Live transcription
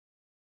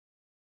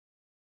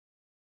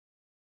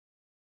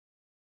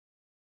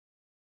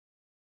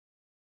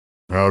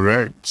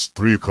Alright, it's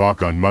 3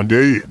 o'clock on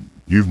Monday, and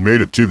you've made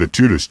it to the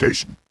Tutor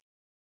Station.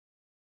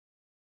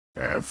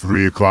 At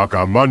 3 o'clock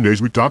on Mondays,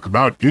 we talk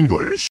about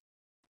English.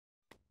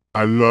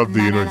 I love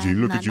the energy.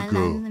 Look at you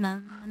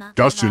go.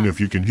 Dustin, if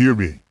you can hear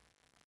me.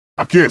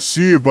 I can't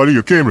see you, buddy.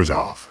 Your camera's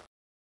off.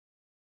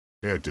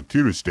 At the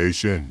Tutor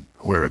Station,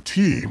 we're a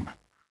team.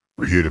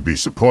 We're here to be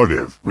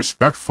supportive,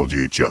 respectful to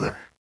each other.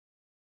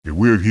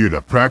 We're here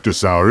to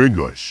practice our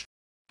English.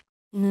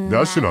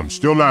 Dustin, I'm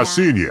still not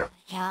seeing you.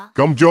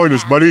 Come join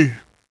us, buddy.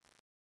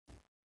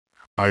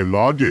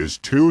 Ilonda is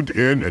tuned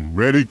in and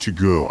ready to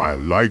go. I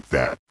like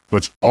that.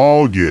 Let's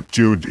all get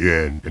tuned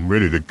in and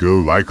ready to go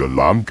like a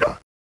lamka.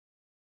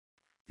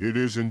 It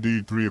is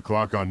indeed 3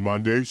 o'clock on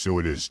Monday, so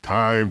it is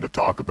time to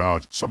talk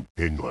about some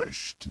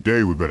English.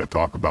 Today we're going to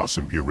talk about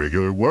some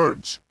irregular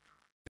words.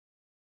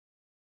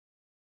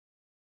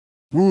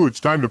 Ooh, it's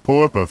time to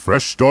pull up a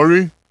fresh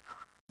story.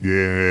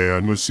 Yeah,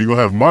 and let's see, we'll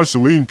have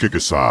Marceline kick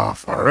us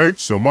off. Alright,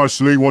 so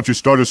Marceline, why don't you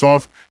start us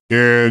off?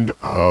 And,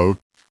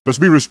 let's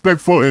be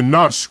respectful and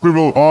not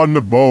scribble on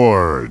the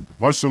board.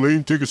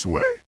 Marceline, take us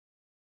away.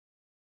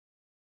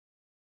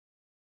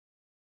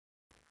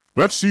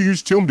 Let's see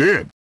who's tuned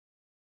in.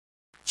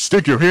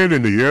 Stick your hand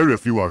in the air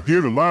if you are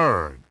here to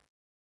learn.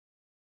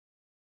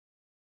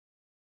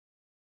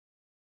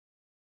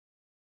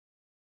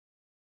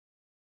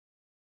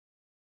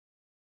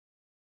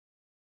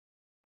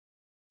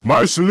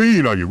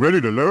 Marceline, are you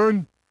ready to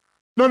learn?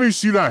 Let me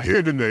see that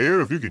hand in the air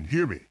if you can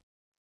hear me.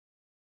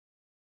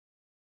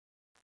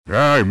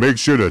 Alright, make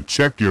sure to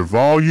check your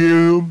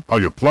volume. Are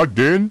you plugged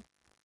in?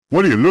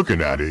 What are you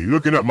looking at? Are you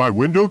looking at my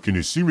window? Can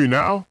you see me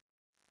now?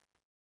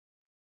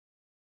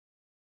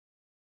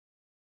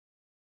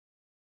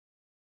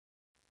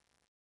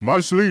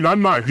 Marceline,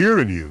 I'm not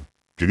hearing you.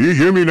 Can you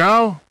hear me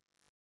now?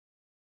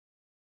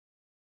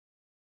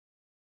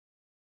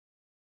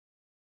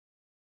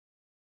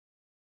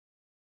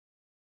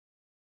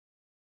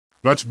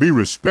 Let's be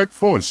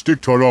respectful and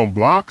stick to our own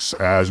blocks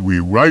as we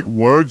write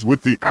words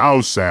with the ow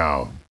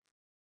sound.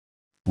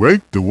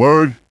 Write the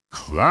word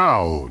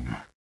clown.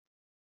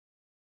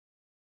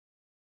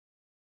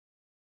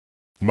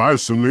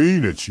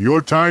 Marceline, it's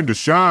your time to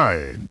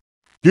shine.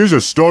 Here's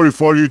a story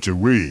for you to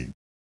read.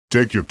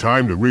 Take your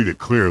time to read it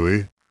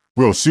clearly.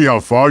 We'll see how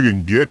far you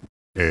can get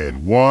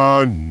in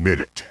 1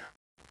 minute.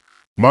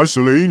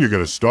 Marceline, you're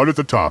going to start at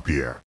the top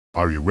here.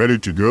 Are you ready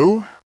to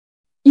go?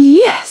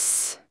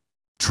 Yes.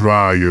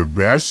 Try your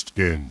best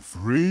in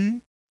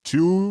 3,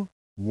 2,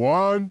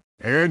 1,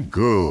 and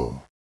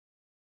go.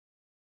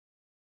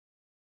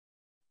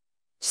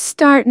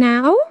 Start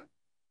now?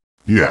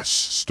 Yes,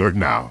 start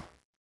now.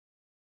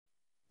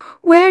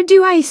 Where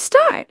do I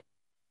start?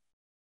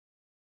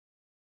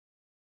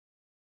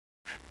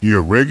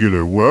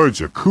 Irregular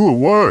words are cool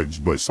words,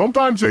 but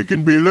sometimes they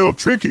can be a little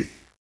tricky.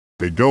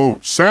 They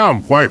don't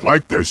sound quite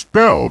like they're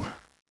spelled.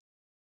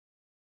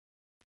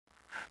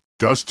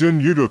 Dustin,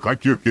 you look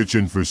like you're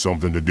itching for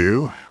something to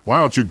do.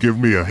 Why don't you give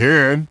me a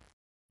hand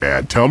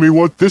and tell me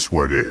what this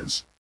word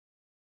is?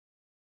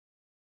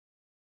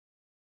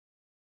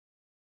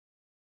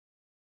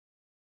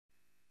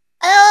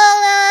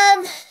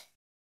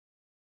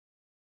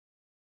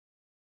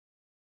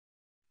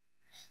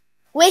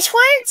 Which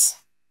words?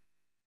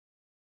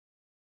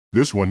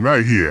 This one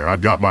right here. I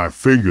got my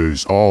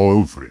fingers all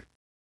over it.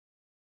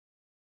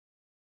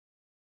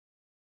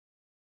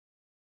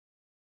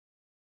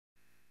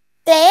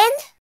 Band?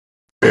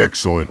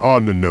 Excellent.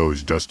 On the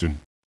nose, Dustin.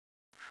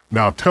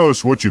 Now tell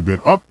us what you've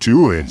been up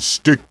to and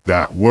stick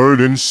that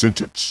word in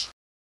sentence.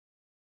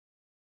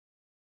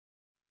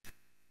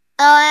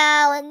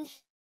 I've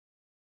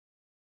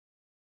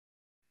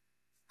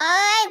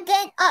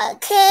been up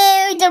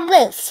to the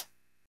roof.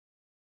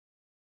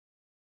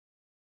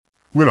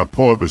 I'm going to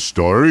pull up a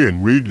story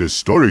and read this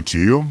story to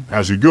you.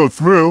 As we go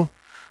through, I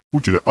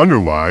want you to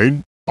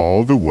underline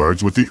all the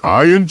words with the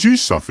ing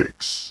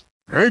suffix.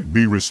 Alright,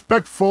 be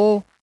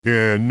respectful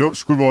and don't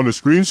scribble on the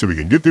screen so we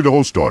can get through the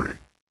whole story.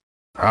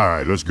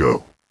 Alright, let's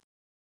go.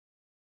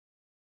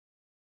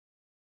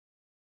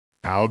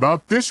 How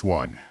about this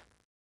one?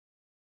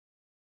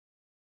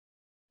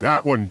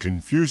 That one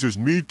confuses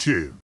me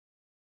too.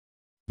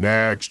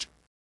 Next.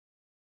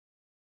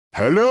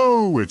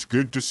 Hello, it's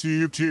good to see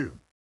you too.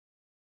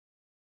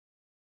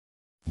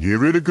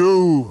 Give it a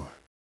go.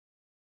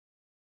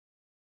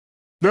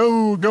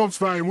 No, don't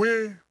find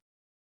where.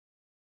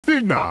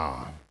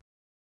 Nah.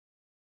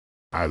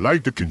 I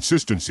like the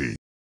consistency.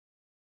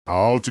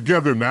 All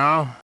together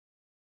now.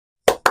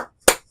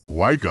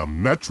 Like a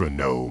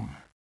metronome.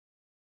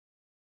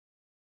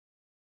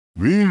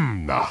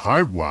 The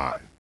high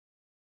one.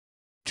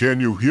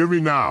 Can you hear me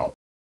now?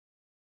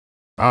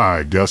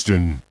 Alright,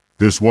 Dustin.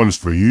 This one's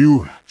for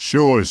you.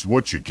 Show us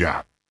what you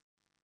got.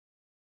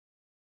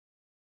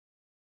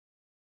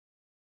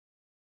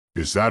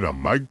 Is that a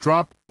mic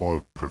drop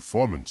or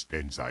performance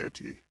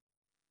anxiety?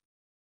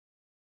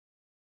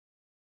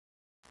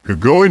 You're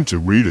going to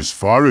read as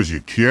far as you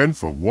can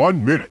for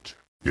 1 minute.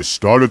 You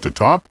start at the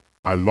top.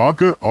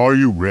 Ilonka, are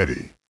you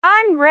ready?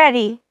 I'm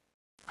ready.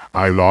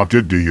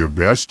 Ilonka, do your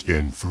best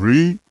in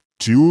 3,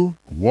 2,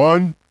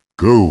 1,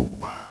 go.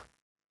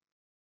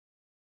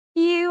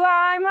 You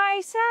are my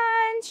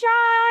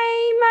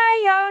sunshine,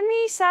 my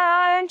only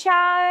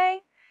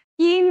sunshine.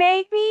 You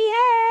make me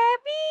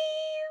happy.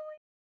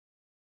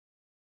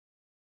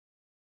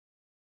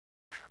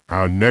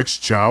 Our next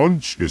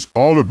challenge is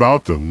all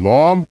about the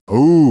long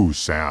O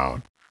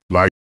sound.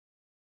 Like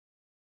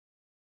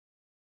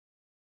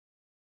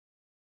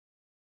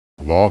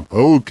long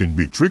O can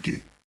be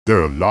tricky.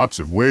 There are lots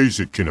of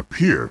ways it can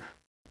appear.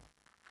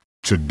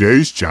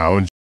 Today's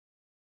challenge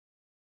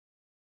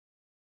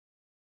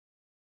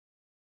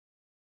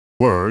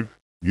word,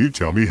 you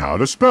tell me how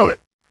to spell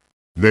it.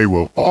 They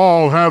will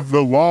all have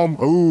the long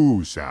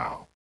O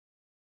sound.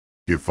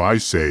 If I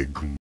say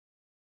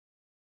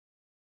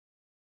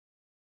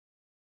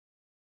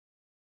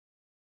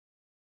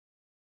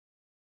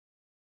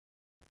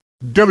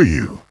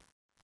W.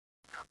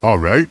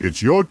 Alright,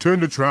 it's your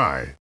turn to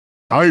try.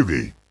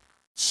 Ivy,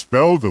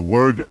 spell the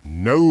word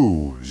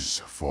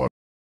nose for me.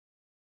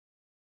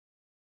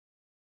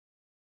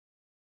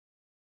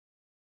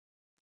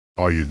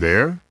 Are you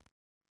there?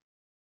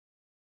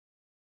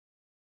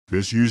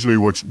 This usually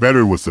works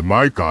better with the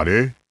mic on,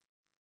 eh?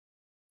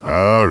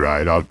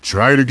 Alright, I'll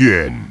try it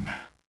again.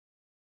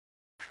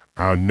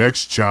 Our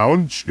next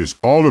challenge is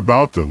all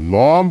about the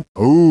long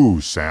O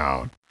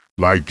sound,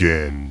 like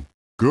in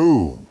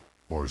go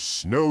or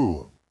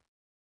snow.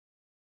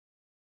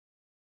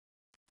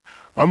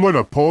 I'm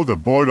gonna pull the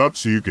board up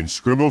so you can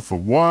scribble for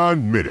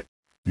 1 minute.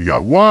 You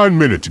got 1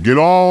 minute to get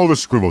all the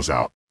scribbles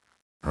out.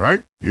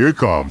 Alright, here it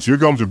comes. Here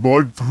comes the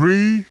board.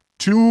 3,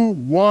 2,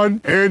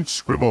 1, and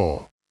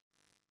scribble.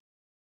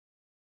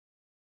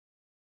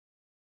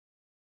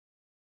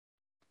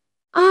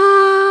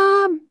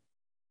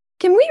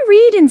 Can we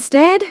read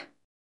instead?